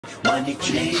Money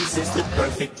trees is the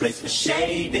perfect place for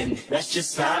shading. That's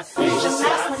just how I feel. Just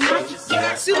how I feel. Just how I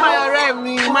feel. See my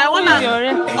already, my one and your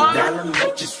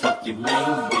already. Just fuck your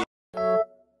main.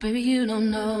 Baby, you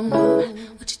don't know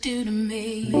what you do to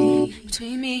me.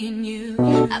 Between me and you,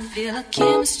 I feel like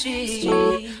chemistry.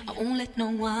 I won't let no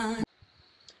one.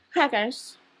 Hi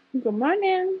guys, good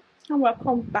morning and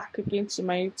welcome back again to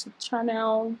my YouTube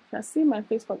channel. If you're seeing my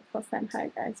face for the first time, hi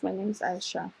guys, my name is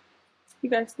Aisha. You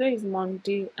guys, today is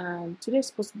Monday and today is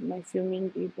supposed to be my filming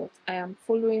day, but I am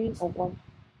following Ogum.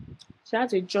 She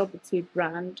has a job with a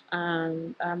brand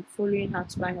and I'm following her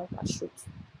to line up her shoot.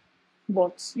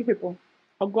 But you people,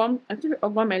 Ogum, I think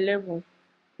Ogum 11.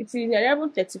 It is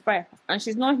 11:35 and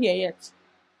she's not here yet.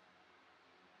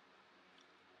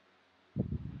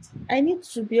 I need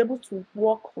to be able to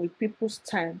work with people's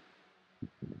time.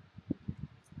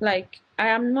 Like, I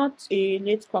am not a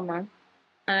late comer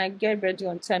and I get ready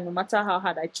on time no matter how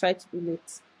hard I try to be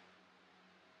late.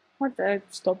 What do I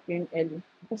stop being early?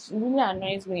 It really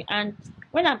annoys me, and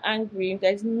when I'm angry,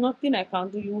 there's nothing I can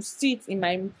do. You see it in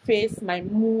my face, my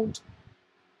mood,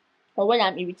 or when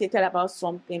I'm irritated about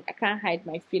something, I can't hide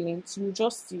my feelings. You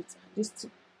just see it. Just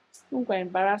don't go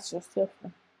embarrass yourself.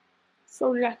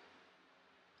 So yeah,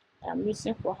 I'm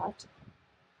waiting for her to.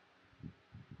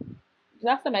 The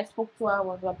last time I spoke to her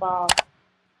was about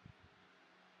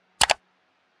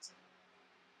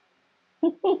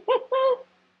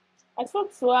I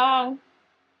spoke to her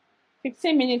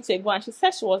 15 minutes ago and she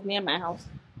said she was near my house.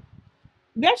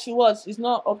 Where she was is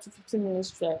not up to 15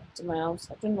 minutes drive to my house.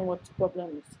 I don't know what the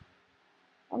problem is.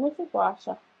 I'm waiting for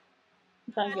Asha.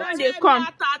 They come.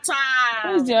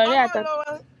 Who's the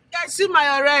Ore? See my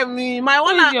already, my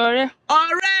one and Ore?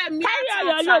 already. Carry on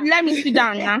your load. Let me sit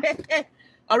down now.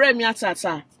 Already,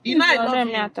 atata. You know I love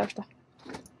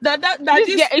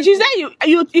you. She said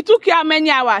you took you how many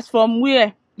hours from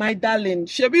where? My darling,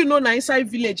 Shebi, you know na inside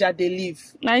village they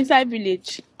live. Na inside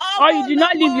village. Or you did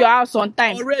not leave your house on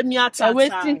time. You're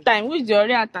wasting time. Who is the Ore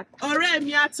atata?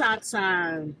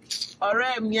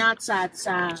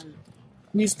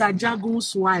 Mr.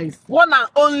 Jagun's wife. One and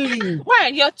only. Why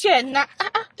your chair?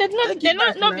 They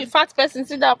not be fat person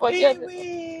sit down for chair.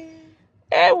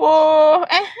 Hey, whoa.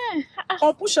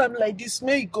 I'll push him like this,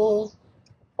 may go.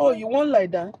 Oh, you want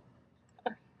like that?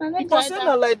 Because like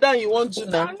not like that, you want to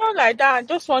now. I'm not like that. I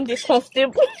just want this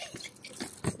comfortable.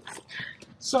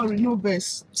 Sorry, no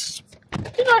best.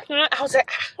 You know, I was like,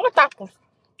 what happened?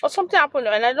 Or something happened,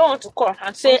 and I don't want to call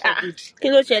and say,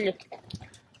 kilo chele.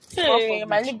 Hey,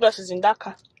 my lip gloss is in that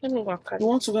car. Let me go and carry it. You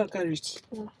want to go and carry it?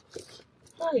 Yeah.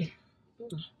 Hi.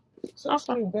 So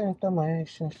you go enter my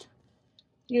shirt.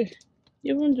 Yeah.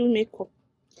 You won't do makeup.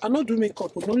 I not do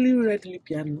makeup, but only red lip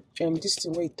and this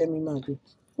thing where you tell me man do.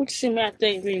 Which thing may I tell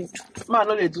you really? Man,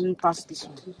 no, they do pass this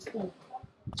one.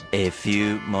 A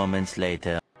few moments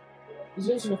later. It's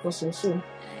just look for some soon.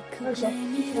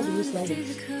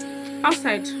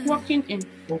 Outside, walking in.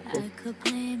 Okay.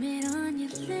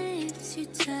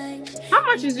 How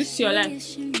much is this your life?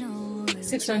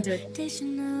 600. Is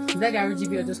that the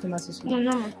RGB or just the masses?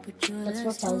 No. That's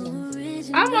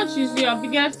 4,000. How much is your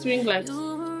biggest ring light?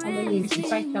 I don't know,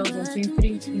 5,000,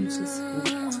 23 inches.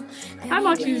 How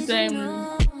much is the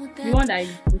one that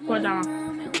you record down?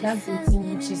 That's 18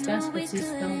 inches, that's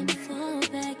 40,000.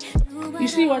 You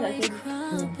see what I said?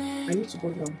 No, I need to go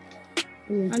down.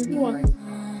 And do what?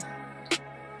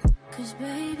 Cause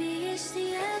baby, it's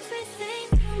the everything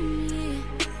for me.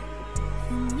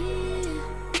 For me.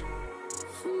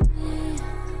 For me.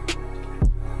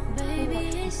 Baby,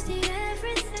 it's the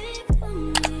everything for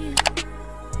me.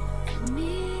 For me.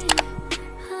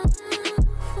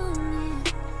 For me.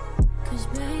 Cause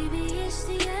baby, it's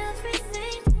the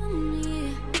everything for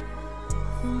me.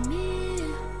 For me.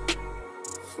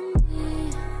 For me.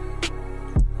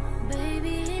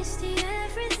 Baby, it's the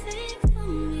everything for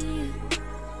me.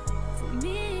 For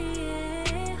me.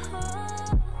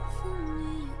 For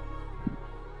me.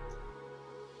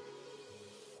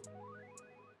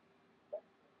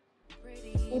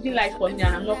 Would you like for me?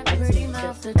 I'm not fighting.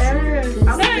 I'm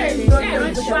saying, we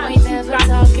never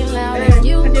talking loud.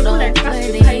 You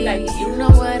know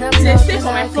what I'm They stay for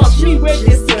my front. Me wait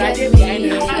this till I get behind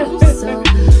you. so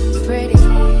pretty.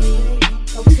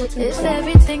 If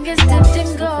everything is dipped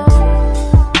in gold,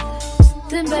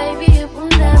 then baby it will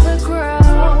never grow.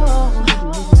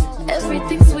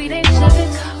 Everything sweet ain't sugar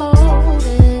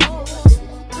coated.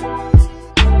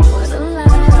 What a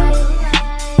lie.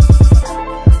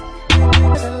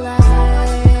 What a lie.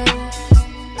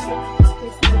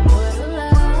 What a lie. What a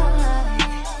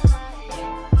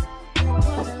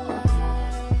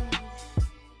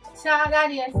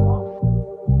lie.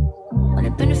 When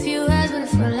it's been a few hours, when it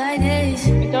felt like days.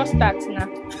 just start now.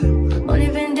 Only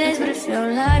been days, but it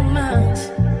feel like months.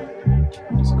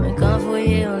 Been gone for a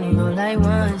year, only go like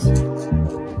once.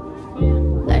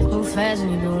 Life move fast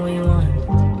when you do what you want.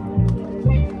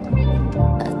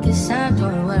 At this time,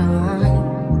 doing what I want.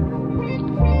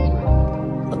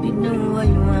 Hope you doing what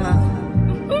you want.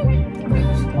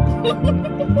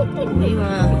 We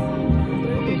want.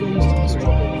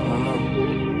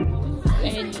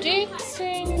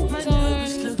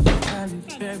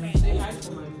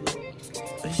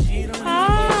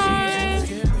 Hi.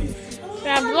 We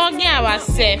are vlogging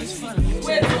ourselves.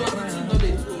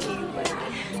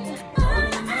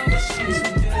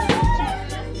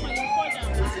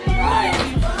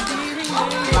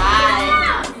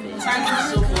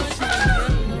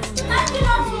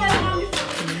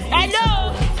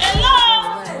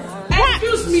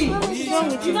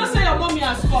 You don't say your mommy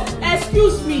has come.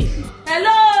 Excuse me.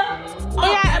 Hello. Oh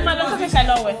yeah, I'm not going to say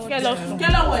hello. Hello.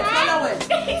 Hello.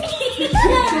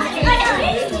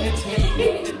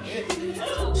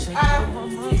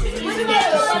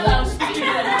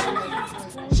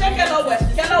 Check hello.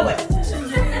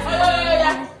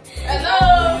 Hello.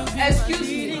 Excuse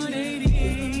me.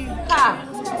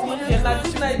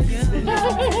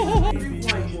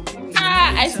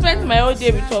 I spent my whole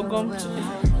day with Ogum today.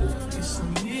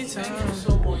 It's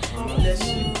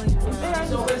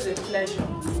always a pleasure.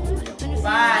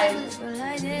 Bye.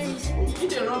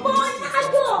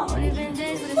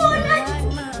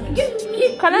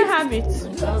 Can I have it?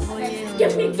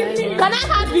 Can I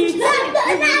have it?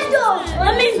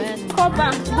 Come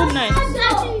back. Good night.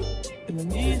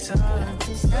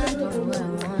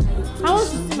 I want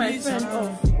to see my friend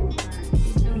off.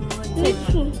 Me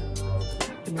too.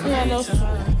 Yeah, no.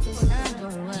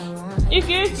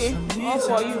 Iki. All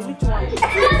for you. Which one?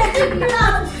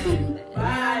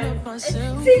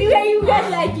 See the way you get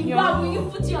like you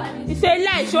put your hand. It's a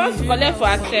lie. She wants to collect for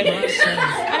herself.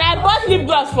 And I bought lip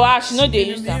gloss for her. She know they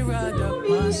use them.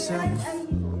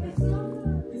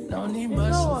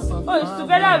 Oh, it's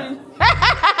together with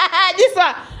this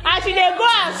one. And she dey go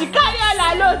and she carry all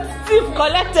her load, thief,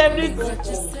 collect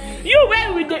everything. You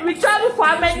when we travel for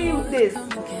how many days?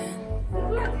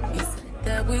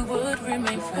 That we would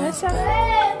remain friends. You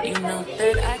know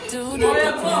that I do not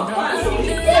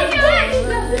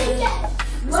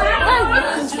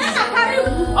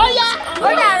Oh yeah.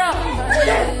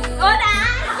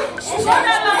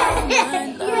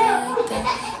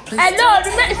 Hello,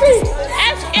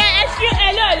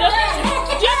 hello.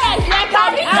 Do you guys like how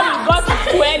we got to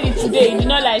school early today? You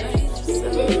know, like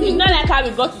it's not like how we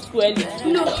got to school early.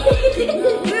 No.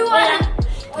 We want.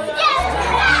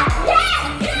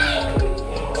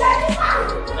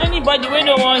 Anybody we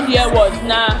don't want to hear words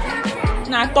now.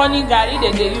 Nah, Tony Gary,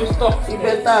 they use talk. You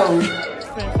better.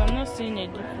 Friends, I'm not seeing a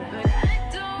difference.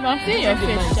 No, I'm seeing your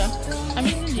face, Sha. I'm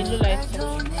using the low light.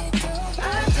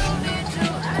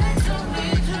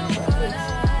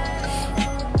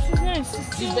 It's nice.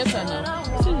 It's better now.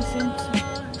 See the same thing.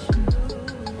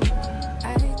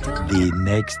 The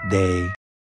next day.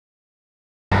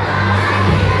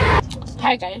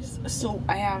 Hi guys, so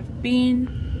I have been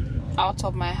out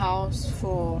of my house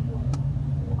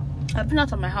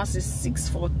since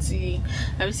 6:40,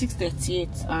 maybe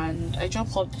 6:38, and I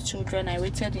dropped off the children. I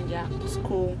waited in their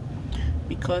school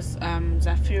because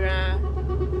Zafira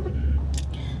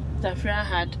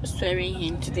had swearing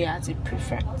in today as a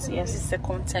prefect. Yes, it's the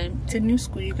second time. It's a new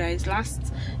school, you guys.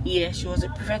 Last year she was a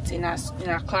prefect in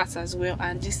her class as well,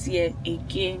 and this year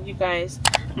again, you guys.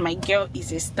 My girl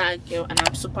is a star girl and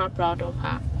I'm super proud of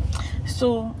her.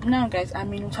 So now guys,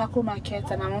 I'm in Utako Market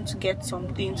and I want to get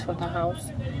some things for the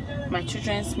house. My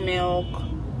children's milk,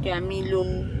 their Milo,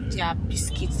 their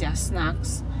biscuits, their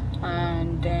snacks,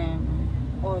 and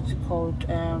what's it called,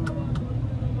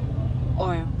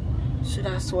 oil. So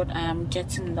that's what I am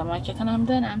getting in the market, and I'm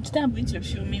done. Today I'm going to be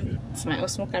filming with my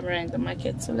Osmo camera in the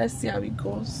market, so let's see how it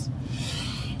goes.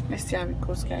 Guys.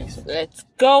 Let's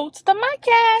go to the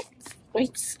market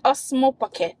with Osmo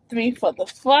Pocket 3 for the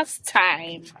first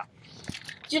time.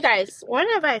 You guys,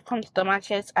 whenever I come to the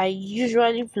market, I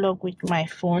usually vlog with my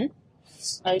phone.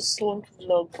 I don't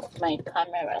vlog with my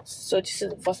camera. So this is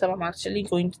the first time I'm actually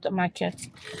going to the market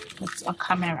with a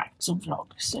camera to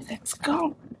vlog. So let's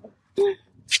go.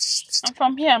 And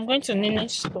from here, I'm going to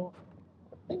Nini's store.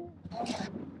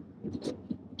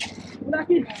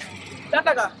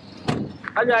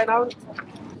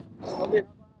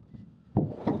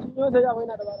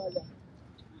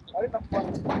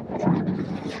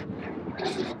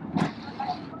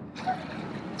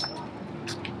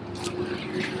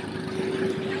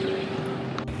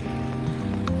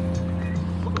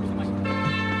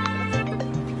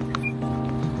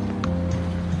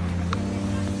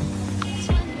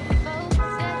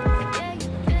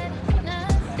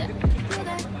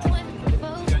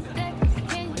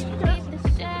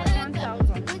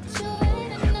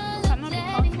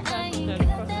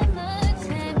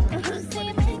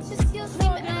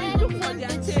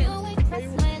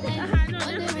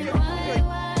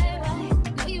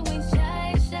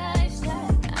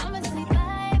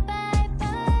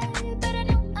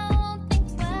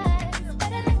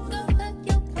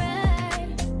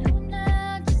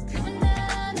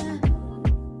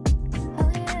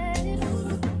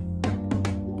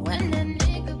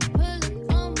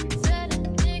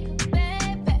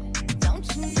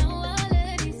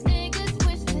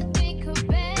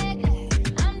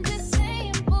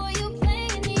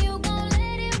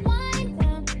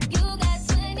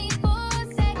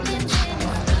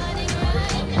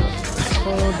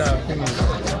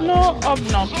 No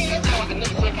hobnob.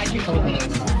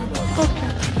 Okay.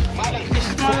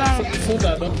 Smaller.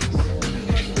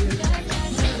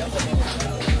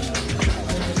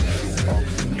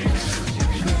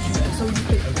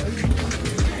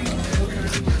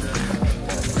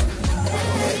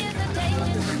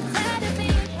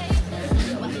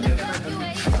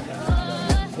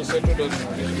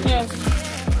 Yes.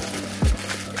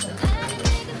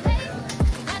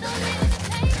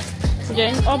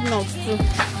 Then hobnobs too.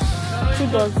 2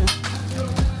 dozen.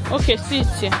 Okay, see it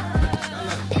here.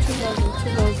 2 dozen,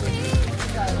 2 dozen.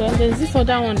 Then there's this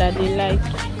other one that they like.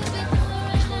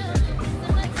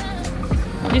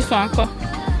 This one, I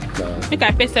think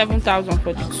I pay 7,000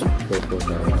 for the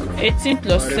 2. 18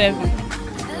 plus 7.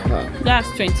 That's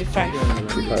 25.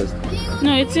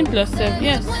 No, 18 plus 7.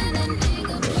 Yes.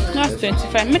 That's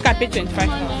 25. Make I pay 25.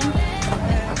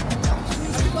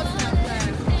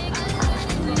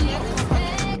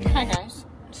 Hi guys.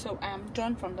 So I am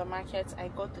done from the market. I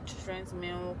got the children's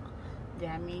milk,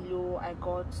 their Milo, I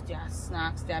got their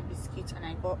snacks, their biscuits, and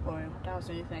I got oil. That was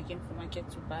the only thing I came to the market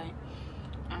to buy.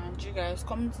 And you guys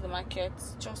coming to the market,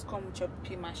 just come with your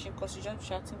pay machine because you just be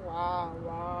shouting wow,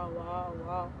 wow, wow,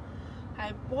 wow.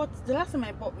 I bought the last time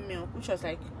I bought milk, which was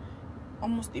like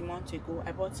almost a month ago.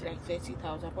 I bought it like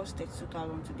 30,000. I bought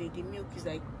 32,000 today. The milk is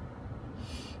like,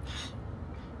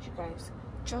 you guys,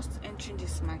 just entering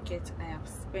this market, I have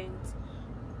spent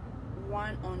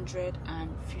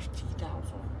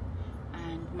 150,000,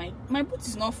 and my boot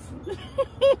is not full.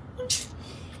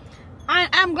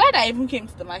 I'm glad I even came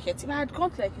to the market. If I had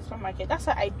gone to like a supermarket, that's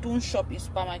why I don't shop in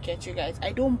supermarket, you guys.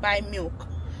 I don't buy milk.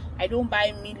 I don't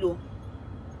buy Milo.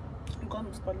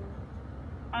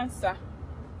 Answer.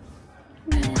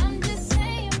 I'm just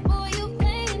saying, boy, you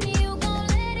play me, you gon'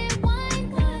 let it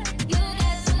wind. You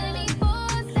got 24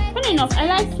 seconds. Funny enough, I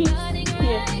like it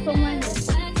here. So when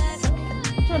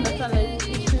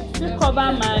to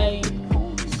cover my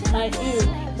ear,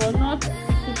 but not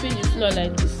sweeping the floor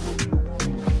like this.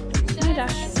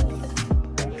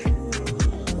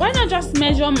 Why not just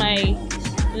measure my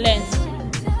length?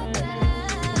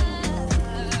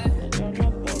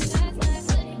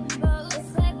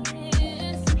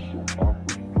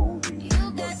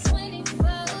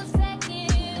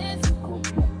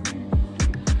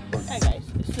 Hi guys,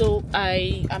 so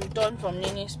I am done from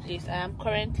Nini's place. I am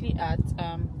currently at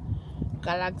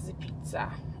Galaxy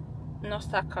Pizza,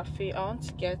 Nosta Cafe. I want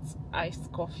to get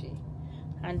iced coffee.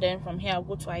 And then from here I'll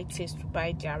go to iTaste to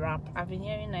buy their wrap. I've been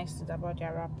hearing nice things about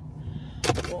their wrap,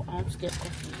 so I want to get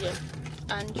coffee here.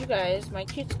 And you guys, my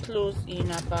kids close in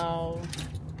about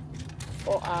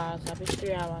 4 hours, I'll be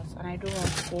 3 hours, and I don't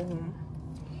want to go home,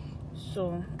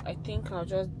 so I think I'll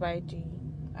just buy the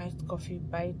iced coffee,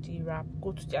 buy the wrap,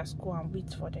 go to their school and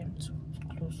wait for them to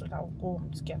close so that we'll go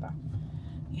home together.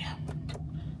 Yeah,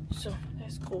 so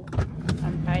let's go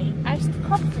and buy iced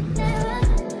coffee.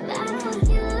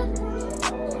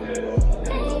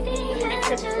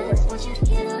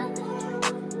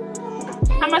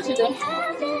 How much is it?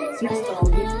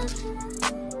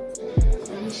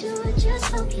 Just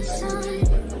focus on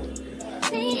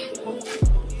me.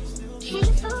 Can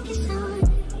you focus on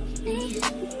me?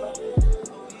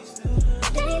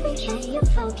 Baby, can you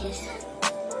focus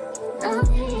on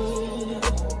me?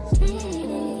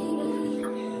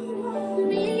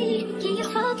 Can you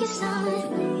focus on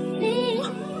me?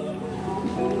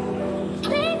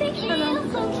 Baby, can you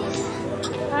focus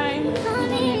Hi. on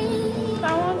me? I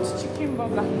want chicken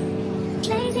burger.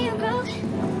 Lazy or broke?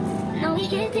 No, we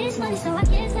get this money, so I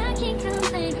guess I can't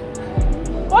complain.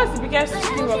 What's the biggest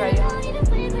chicken burger you have?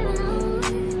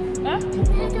 Huh?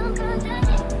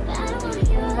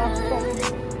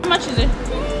 How much is it?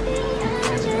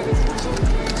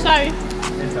 Sorry.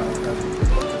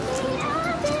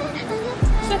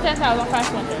 So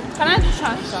 10,500. Can I do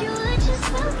transfer?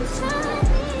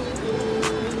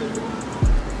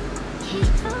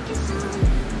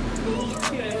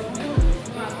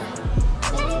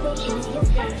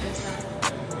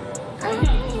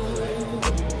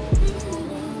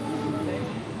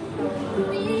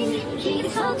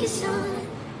 Focus on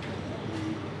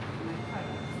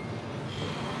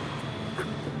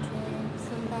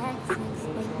some backseats,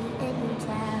 make me a new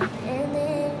child, and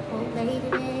then old lady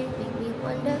make me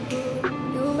wonder who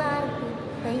you might have been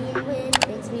playing with,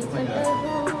 makes me wonder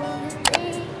who you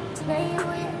think playing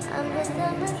with. I'm just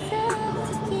on myself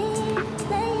to keep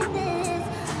playing this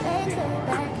record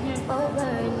back over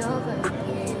and over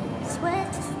again.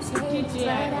 Sweat change, but I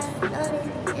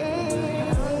noticed the end.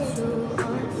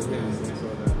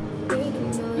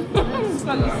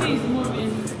 Because you see it's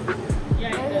moving.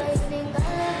 Yeah, it does.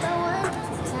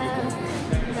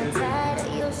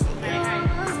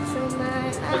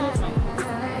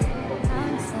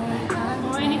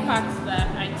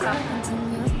 I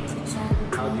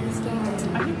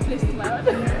think place to my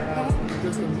order.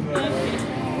 Okay.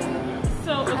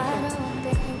 So, okay.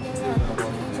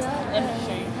 Let me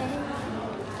show you.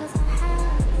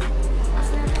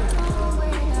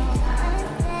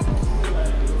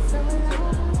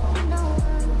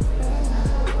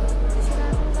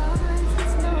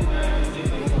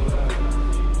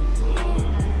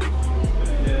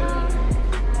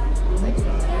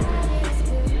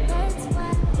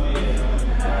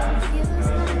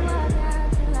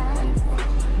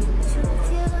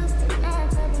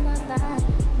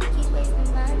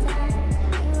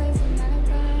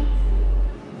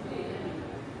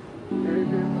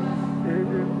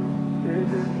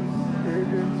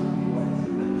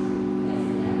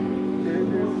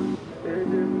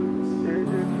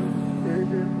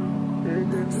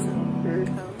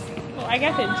 Oh, I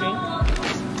got a drink.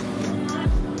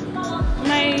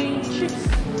 My chips.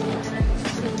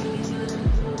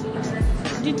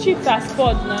 The chips are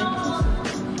spoiled now.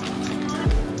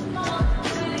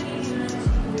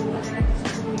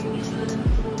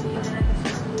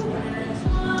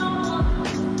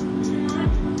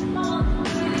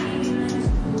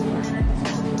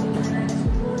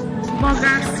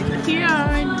 Burger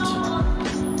secured.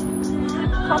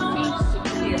 Coffee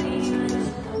secured.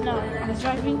 No, I'm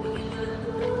driving.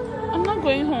 I'm not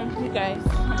going home, you guys.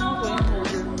 I'm not going home.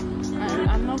 And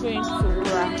I'm not going to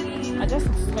Rura. I just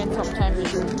spent some time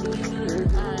with you.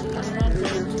 And I'm not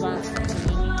going to go and sit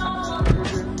in any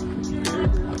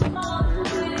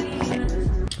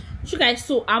cafe. You guys,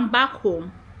 so I'm back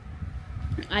home.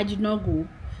 I did not go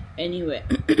anywhere.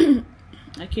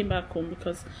 I came back home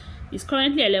because it's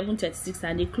currently 11:36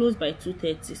 and they close by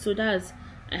 2:30. So that's,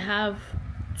 I have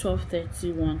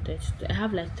 12:30, 1:30. I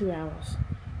have like 3 hours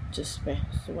to spare.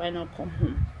 So why not come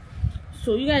home?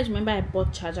 So you guys remember I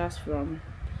bought chargers from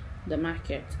the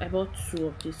market. I bought 2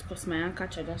 of these because my anchor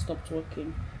charger stopped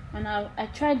working. And I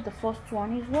tried the first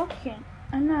one, it's working.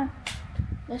 And now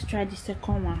let's try the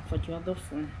second one for the other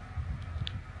phone.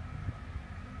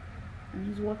 And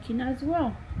it's working as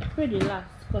well. I pray they last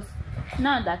because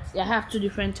now that I have 2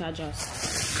 different chargers,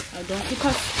 I don't,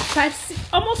 because Type-C,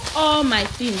 almost all my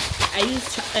things I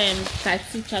use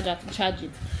Type-C charger to charge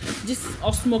it. This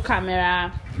Osmo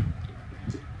camera,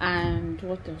 and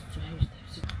what else do I use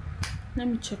Type-C? Let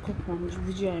me check up on the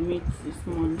video I made this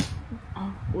morning.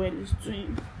 Oh, well, it's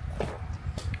doing.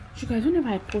 You guys, whenever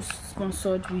I post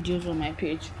sponsored videos on my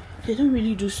page, they don't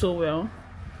really do so well.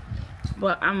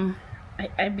 But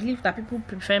I believe that people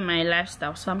prefer my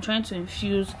lifestyle, so I'm trying to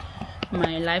infuse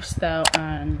my lifestyle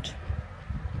and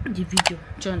the video.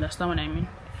 Do you understand what I mean?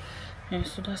 Yeah,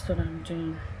 so that's what I'm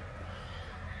doing.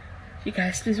 You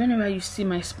guys, please, whenever you see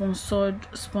my sponsored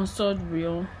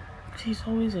reel, please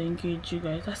always engage, you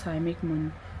guys. That's how I make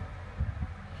money.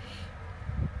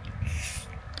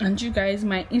 And you guys,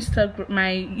 my Instagram,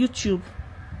 my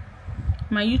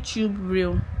YouTube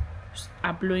reels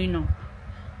are blowing up.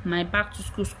 My back to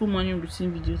school morning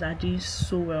routine videos are doing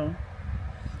so well.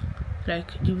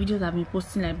 Like the videos I've been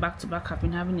posting like back to back have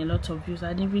been having a lot of views,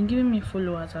 and they've been giving me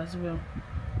followers as well.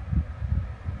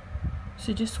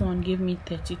 So this one gave me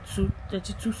 32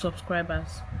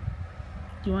 subscribers.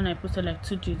 The one I posted like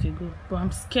 2 days ago. But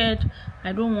I'm scared.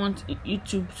 I don't want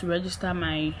YouTube to register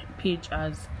my page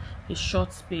as a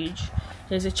shorts page.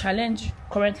 There's a challenge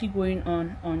currently going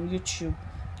on YouTube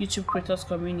creators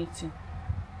community.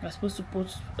 You're supposed to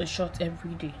post a short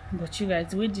every day, but you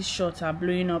guys, the way these shorts are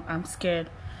blowing up, I'm scared.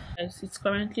 It's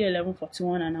currently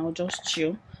 11:41 and I'll just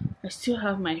chill. I still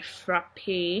have my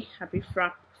happy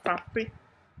frappe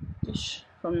dish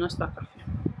from Nosta Cafe.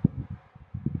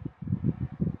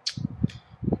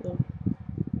 So.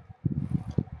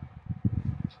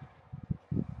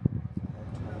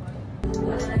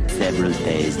 Several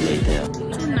days later.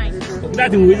 Tonight.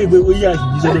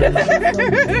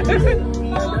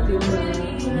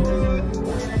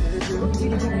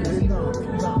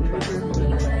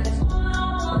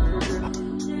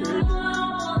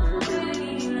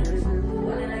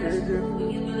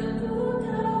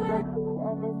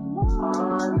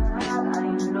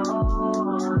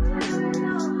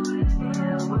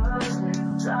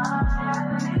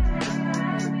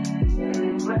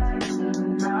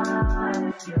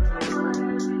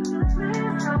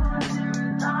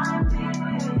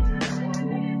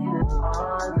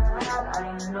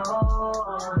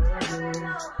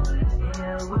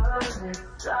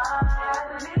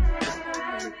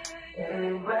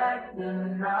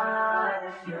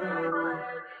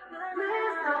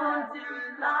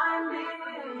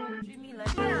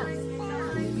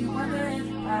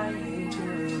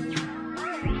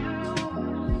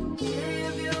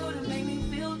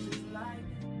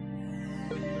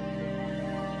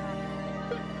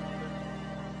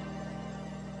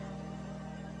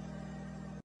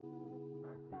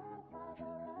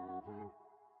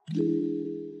 I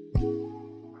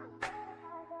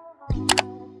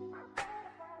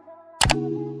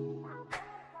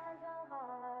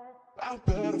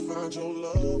better find your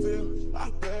loving, I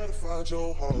better find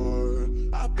your heart.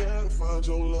 I better find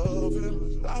your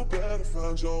loving, I better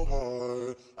find your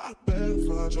heart. I better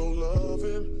find your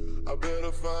loving, I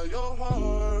better find your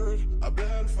heart. I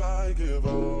better find, give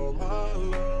all my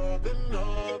love, and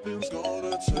nothing's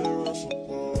gonna tear us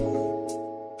apart.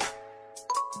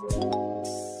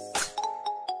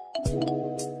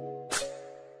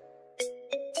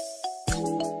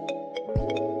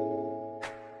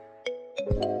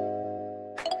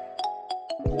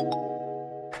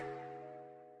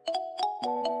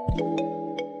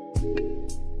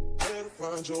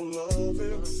 Find your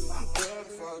loving, I better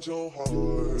find your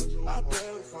heart. I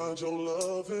better find your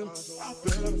loving, I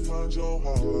better find your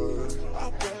heart. I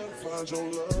better find your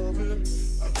loving,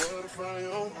 I better find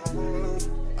your heart.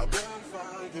 I better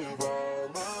find, give all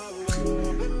my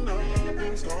love, and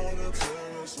nothing's gonna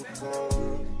tear us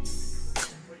apart.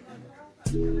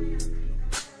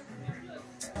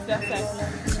 That's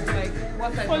like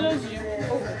what follows you.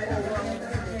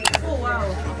 Oh wow.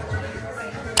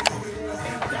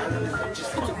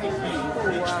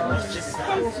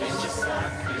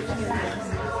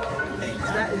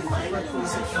 That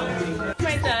is